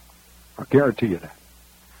 I'll guarantee you that.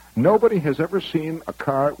 Nobody has ever seen a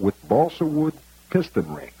car with balsa wood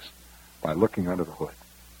piston rings by looking under the hood.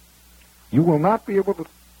 You will not be able to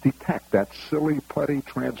detect that silly, putty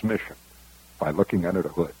transmission by looking under the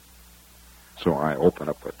hood. So I open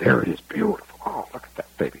up, there it is, beautiful. Oh, look at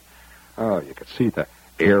that, baby. Oh, you can see the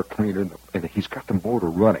air cleaner, and he's got the motor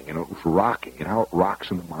running, it was rocking, how it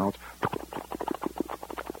rocks in the mounts.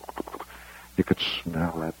 You could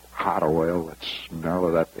smell that hot oil, that smell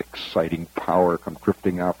of that exciting power come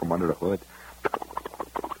drifting out from under the hood.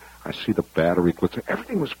 I see the battery glisten.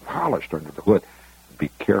 Everything was polished under the hood.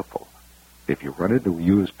 Be careful. If you run into a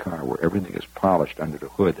used car where everything is polished under the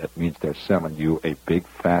hood, that means they're selling you a big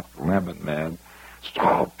fat lemon, man. It's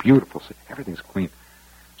all beautiful. See, everything's clean.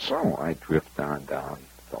 So I drift down the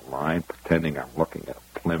line, pretending I'm looking at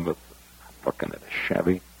a Plymouth, I'm looking at a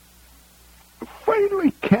Chevy.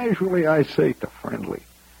 Finally, casually, I say to Friendly,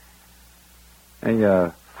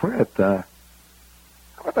 hey, Fred, how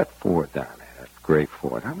about that Ford down there, that gray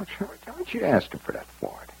Ford? How much you asking for that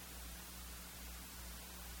Ford?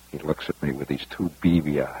 He looks at me with these two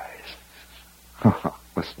beady eyes. Oh,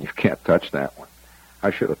 listen, you can't touch that one.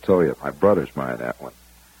 I should have told you, my brother's buying that one.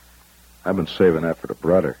 I've been saving that for the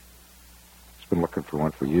brother. He's been looking for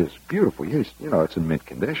one for years. Beautiful. It's in mint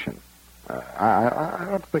condition. I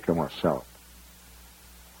don't think I want to sell it.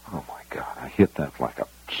 Oh, my God, I hit that like a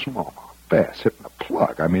smallmouth bass hitting a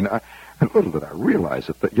plug. I mean, little did I realize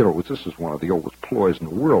that, this is one of the oldest ploys in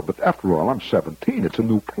the world, but after all, I'm 17. It's a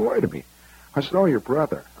new ploy to me. I said, oh, your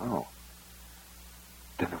brother. Oh.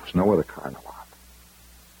 Then there was no other car in the lot.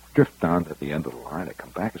 Drift down to the end of the line. I come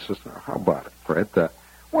back and says, how about it, Fred?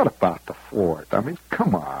 What about the Ford? I mean,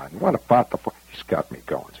 come on. What about the Ford? He's got me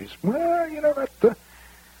going. He says, well,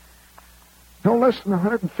 no less than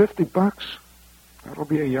 $150. That'll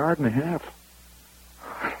be a yard and a half.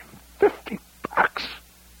 $50.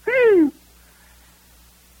 Whew.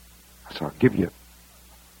 So I'll give you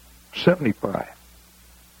 75.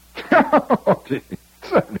 Oh, gee,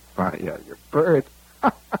 75. Yeah, you're bird.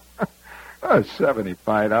 Oh,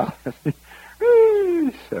 $75.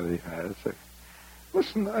 75.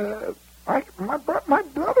 Listen, my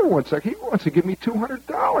brother he wants to give me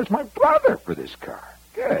 $200. My brother for this car.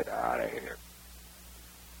 Get out of here.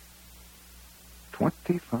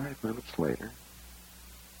 25 minutes later,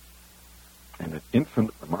 and an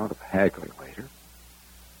infinite amount of haggling later,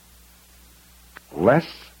 less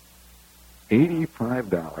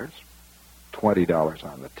 $85, $20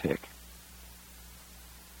 on the tick,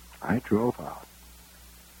 I drove out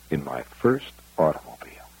in my first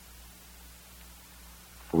automobile.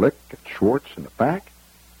 Flick and Schwartz in the back,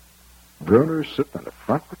 Bruner's sitting in the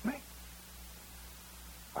front with me.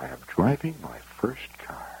 I am driving my first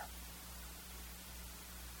car.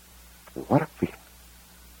 What a feeling.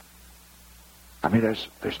 I mean,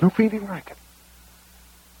 there's no feeling like it.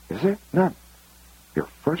 Is there? None. Your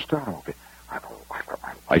first automobile. I've got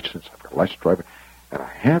my license, I've got a license driver, and I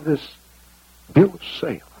have this bill of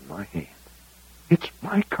sale in my hand. It's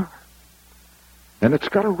my car. And it's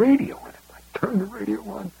got a radio in it. I turn the radio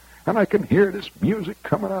on, and I can hear this music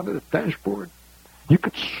coming out of the dashboard. You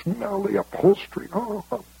could smell the upholstery. Oh,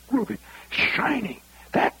 groovy. Shiny.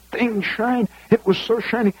 That thing shined. It was so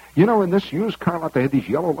shiny. In this used car lot, they had these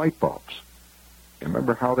yellow light bulbs. You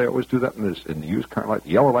remember how they always do that in the used car lot?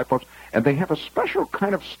 Yellow light bulbs. And they have a special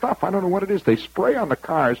kind of stuff. I don't know what it is. They spray on the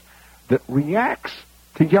cars that reacts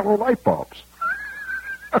to yellow light bulbs.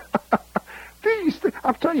 These things,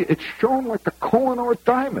 I'm telling you, it shone like the Kohinoor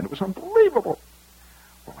diamond. It was unbelievable.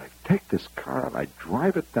 Well, I take this car and I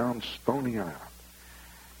drive it down Stony Island.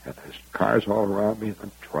 And there's cars all around me, and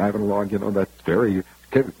I'm driving along, that's very,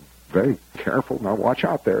 very careful. Now, watch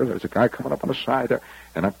out there. There's a guy coming up on the side there,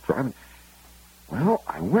 and I'm driving. Well,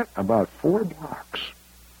 I went about 4 blocks,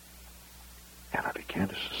 and I began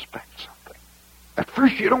to suspect something. At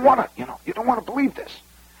first, you don't want to believe this.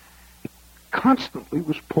 It constantly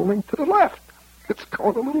was pulling to the left. It's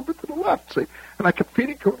going a little bit to the left, see? And I kept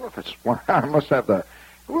feeling to the left. I must have a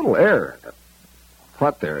little air in the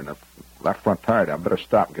front there, in the left front tire. I better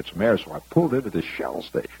stop and get some air. So I pulled into this Shell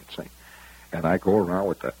station, see? And I go around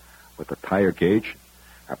with the tire gauge.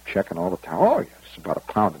 I'm checking all the time. Oh, yeah, it's about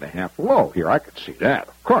 1.5 pounds low. Here, I could see that,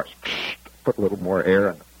 of course. put a little more air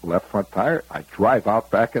in the left front tire. I drive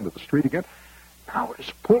out back into the street again. Now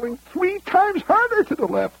it's pulling 3 times harder to the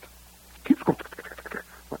left. Keeps going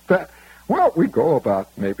like that. Well, we go about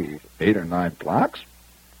maybe 8 or 9 blocks,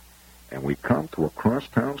 and we come to a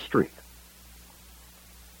crosstown street.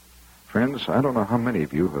 Friends, I don't know how many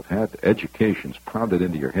of you have had educations pounded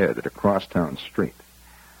into your head at a crosstown street.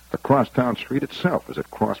 The crosstown street itself is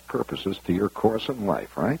at cross purposes to your course in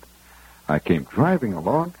life, right? I came driving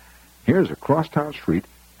along. Here's a crosstown street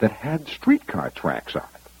that had streetcar tracks on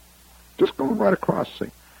it. Just going right across,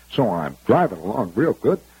 see? So I'm driving along real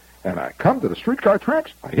good, and I come to the streetcar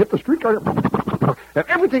tracks. I hit the streetcar, and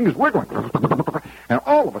everything is wiggling. And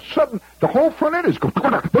all of a sudden, the whole front end is going.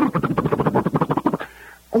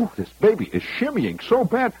 Oh, this baby is shimmying so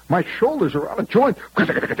bad, my shoulders are out of joint.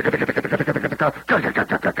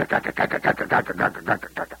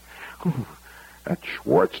 That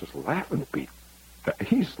Schwartz is laughing at me.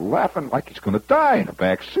 He's laughing like he's going to die in the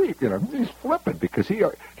back seat. You know, he's flipping because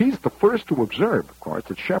he's the first to observe, of course,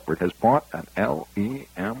 that Shepard has bought an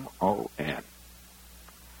LEMON.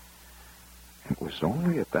 It was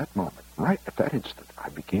only at that moment, right at that instant, I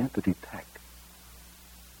began to detect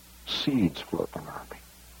seeds floating around me.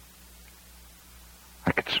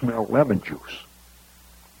 I could smell lemon juice.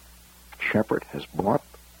 Shepard has bought,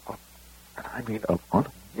 and I mean of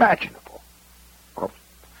unimaginable,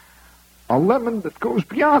 a lemon that goes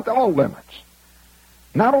beyond all lemons.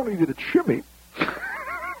 Not only did it shimmy,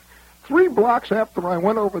 3 blocks after I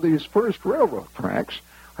went over these first railroad tracks,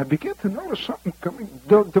 I began to notice something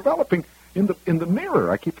developing in the mirror.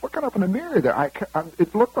 I keep looking up in the mirror there.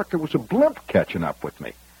 It looked like there was a blimp catching up with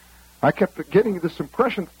me. I kept getting this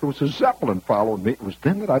impression that there was a Zeppelin following me. It was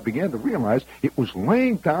then that I began to realize it was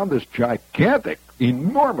laying down this gigantic,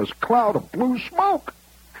 enormous cloud of blue smoke.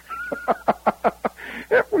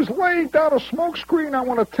 It was laying down a smoke screen, I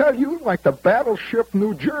want to tell you, like the battleship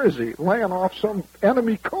New Jersey laying off some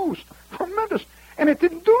enemy coast. Tremendous. And it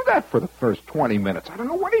didn't do that for the first 20 minutes. I don't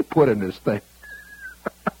know what he put in this thing.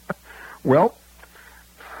 Well,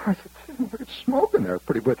 I said, it's smoking there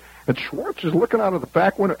pretty good. And Schwartz is looking out of the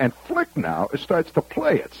back window, and Flick now starts to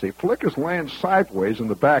play it. See, Flick is laying sideways in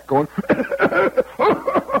the back going,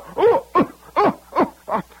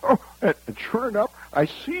 and sure enough, I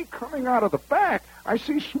see coming out of the back, I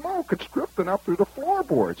see smoke. It's drifting up through the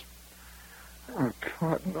floorboards. Oh,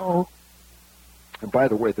 God, no. And by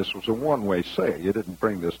the way, this was a one-way sale. You didn't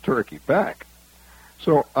bring this turkey back.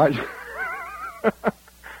 So I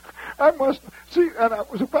must, see, and I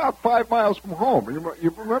was about 5 miles from home. You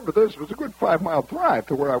remember this, it was a good 5-mile drive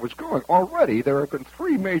to where I was going. Already, there have been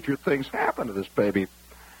 3 major things happen to this baby.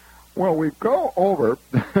 Well, we go over,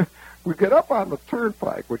 we get up on the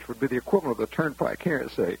turnpike, which would be the equivalent of the turnpike here,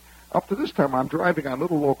 say. Up to this time, I'm driving on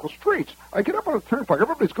little local streets. I get up on the turnpike.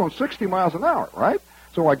 Everybody's going 60 miles an hour, right?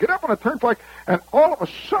 So I get up on the turnpike, and all of a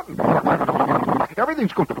sudden,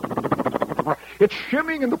 everything's going. It's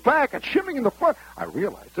shimming in the back. It's shimming in the front. I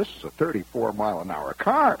realize this is a 34-mile-an-hour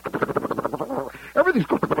car. Everything's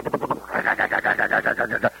going.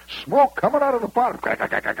 Smoke coming out of the bottom.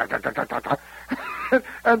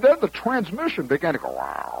 And then the transmission began to go.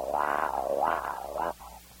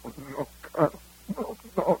 No, God.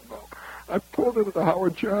 No. I pulled into the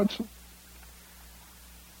Howard Johnson.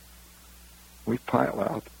 We pile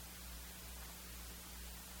out.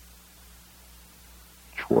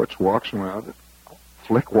 Schwartz walks around it.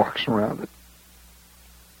 Flick walks around it.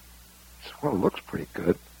 He said, well, it looks pretty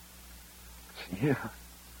good. I said, yeah.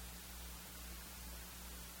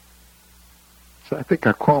 So I think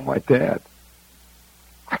I called my dad.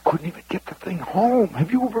 I couldn't even get the thing home.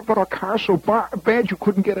 Have you ever bought a car so bad you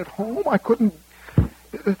couldn't get it home? I couldn't.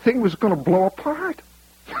 The thing was going to blow apart.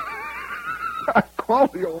 I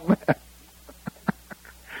called the old man.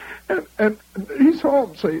 And he's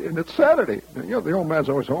home, say, and it's Saturday. You know, the old man's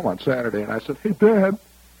always home on Saturday. And I said, hey, Dad.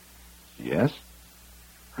 Yes?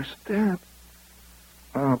 I said,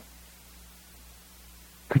 Dad,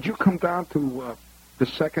 could you come down to the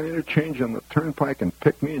second interchange on the turnpike and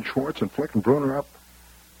pick me and Schwartz and Flick and Bruner up?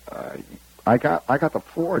 I got the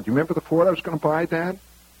Ford. You remember the Ford I was going to buy, Dad?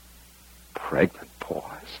 Pregnant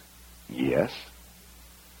pause. Yes.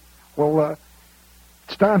 Well,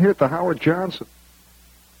 it's down here at the Howard Johnson.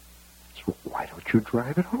 So why don't you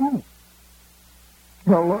drive it home?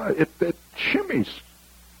 Well, it shimmies.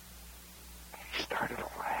 He started to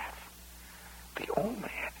laugh. The old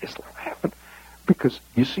man is laughing because,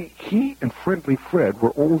 you see, he and Friendly Fred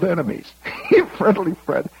were old enemies. He and Friendly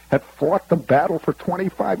Fred had fought the battle for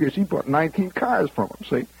 25 years. He bought 19 cars from him,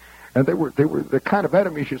 see? And they were the kind of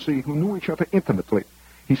enemies, you see, who knew each other intimately.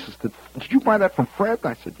 He says, did you buy that from Fred?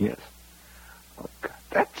 I said, yes. Oh, God.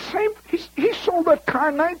 that same, he sold that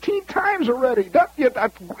car 19 times already.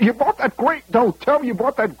 You bought that gray, don't tell me you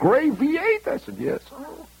bought that gray V8. I said, yes.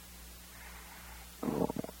 Oh,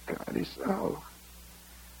 my God. He said, oh.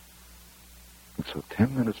 And so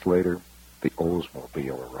 10 minutes later, the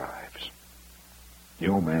Oldsmobile arrives. The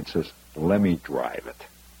old man says, let me drive it.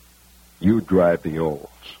 You drive the Olds.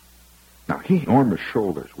 Now, he had enormous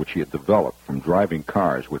shoulders, which he had developed from driving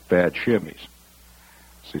cars with bad shimmies.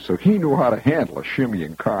 See, so he knew how to handle a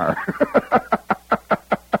shimmying car.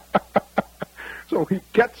 So he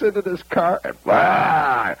gets into this car and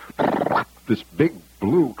this big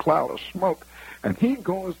blue cloud of smoke. And he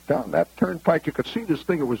goes down that turnpike. You could see this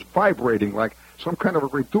thing. It was vibrating like some kind of a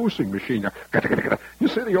reducing machine. You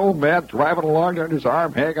see the old man driving along there and his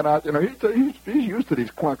arm hanging out. You know, he's used to these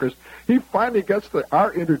clunkers. He finally gets to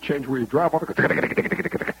our interchange where you drive off.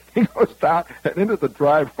 He goes down and into the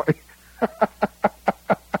driveway.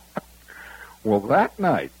 Well, that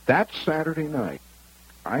night, that Saturday night,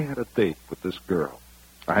 I had a date with this girl.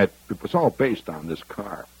 It was all based on this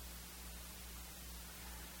car.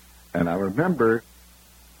 And I remember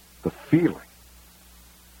the feeling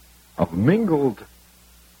of mingled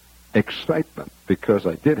excitement because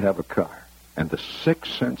I did have a car, and the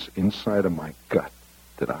sixth sense inside of my gut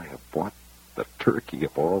that I have bought the turkey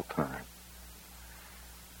of all time.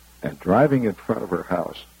 And driving in front of her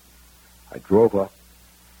house, I drove up,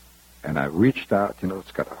 and I reached out. You know,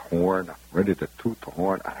 it's got a horn. I'm ready to toot the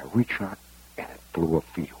horn. And I reached out, and it blew a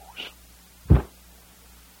fuse.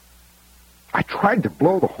 I tried to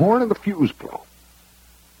blow the horn, and the fuse blew.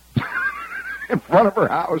 In front of her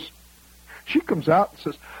house. She comes out and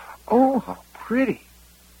says, oh, how pretty.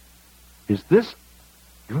 Is this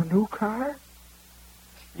your new car?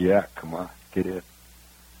 Yeah, come on, get in. And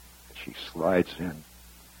she slides in,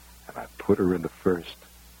 and I put her in the first,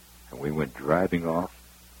 and we went driving off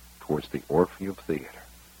towards the Orpheum Theater.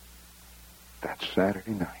 That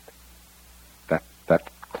Saturday night. That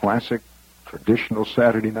classic, traditional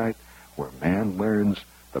Saturday night where man learns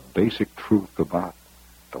the basic truth about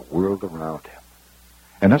the world around him.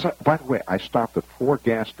 And by the way, I stopped at 4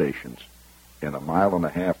 gas stations in a 1.5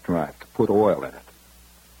 mile drive to put oil in it.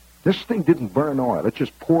 This thing didn't burn oil. It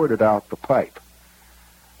just poured it out the pipe.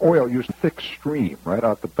 Oil used a thick stream right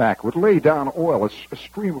out the back. It would lay down oil, a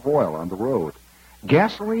stream of oil on the road.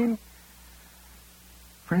 Gasoline,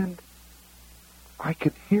 friend, I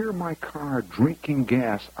could hear my car drinking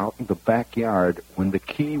gas out in the backyard when the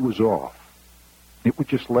key was off. It would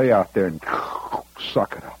just lay out there and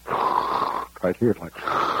suck it up. I'd hear it like...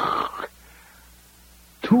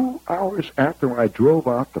 2 hours after I drove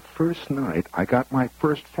out the first night, I got my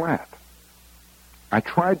first flat. I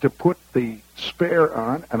tried to put the spare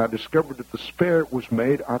on, and I discovered that the spare was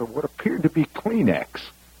made out of what appeared to be Kleenex,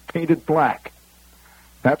 painted black.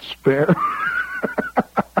 That spare...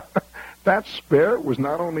 That spare was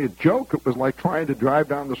not only a joke, it was like trying to drive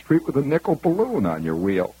down the street with a nickel balloon on your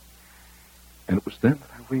wheel. And it was then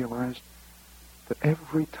that I realized that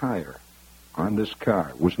every tire on this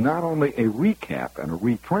car was not only a recap and a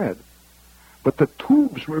retread, but the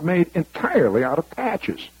tubes were made entirely out of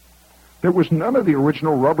patches. There was none of the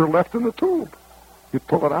original rubber left in the tube. You'd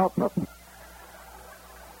pull it out, nothing.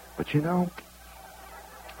 But you know,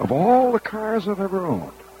 of all the cars I've ever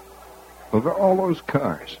owned, of all those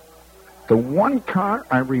cars, the one car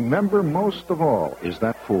I remember most of all is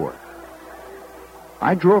that Ford.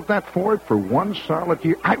 I drove that Ford for 1 solid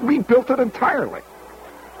year. I rebuilt it entirely.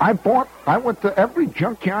 I went to every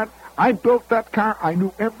junkyard. I built that car. I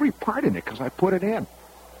knew every part in it because I put it in.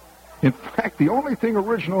 In fact, the only thing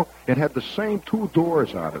original, it had the same 2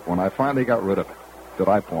 doors on it when I finally got rid of it that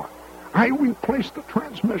I bought. I replaced the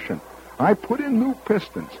transmission. I put in new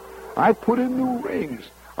pistons. I put in new rings.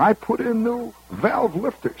 I put in new valve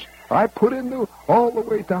lifters. I put in new all the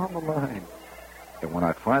way down the line. And when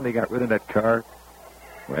I finally got rid of that car,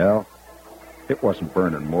 well, it wasn't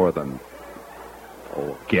burning more than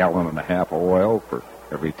a gallon and a half of oil for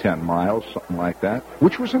every 10 miles, something like that,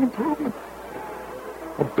 which was an improvement,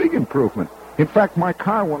 a big improvement. In fact, my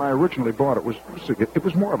car, when I originally bought it, it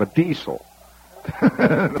was more of a diesel than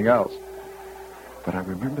anything else. But I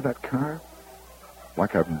remember that car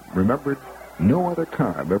like I've remembered no other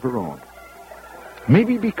car I've ever owned.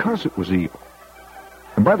 Maybe because it was evil.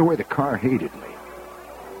 And by the way, the car hated me.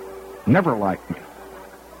 Never liked me.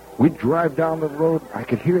 We'd drive down the road. I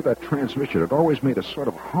could hear that transmission. It always made a sort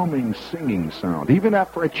of humming, singing sound, even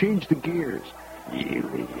after I changed the gears.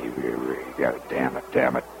 Damn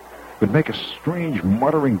it. It would make a strange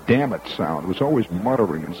muttering damn it sound. It was always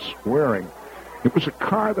muttering and swearing. It was a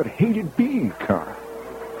car that hated being a car.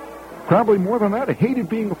 Probably more than that, it hated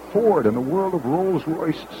being a Ford in the world of Rolls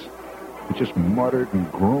Royces. It just muttered and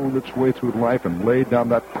groaned its way through life and laid down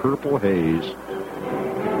that purple haze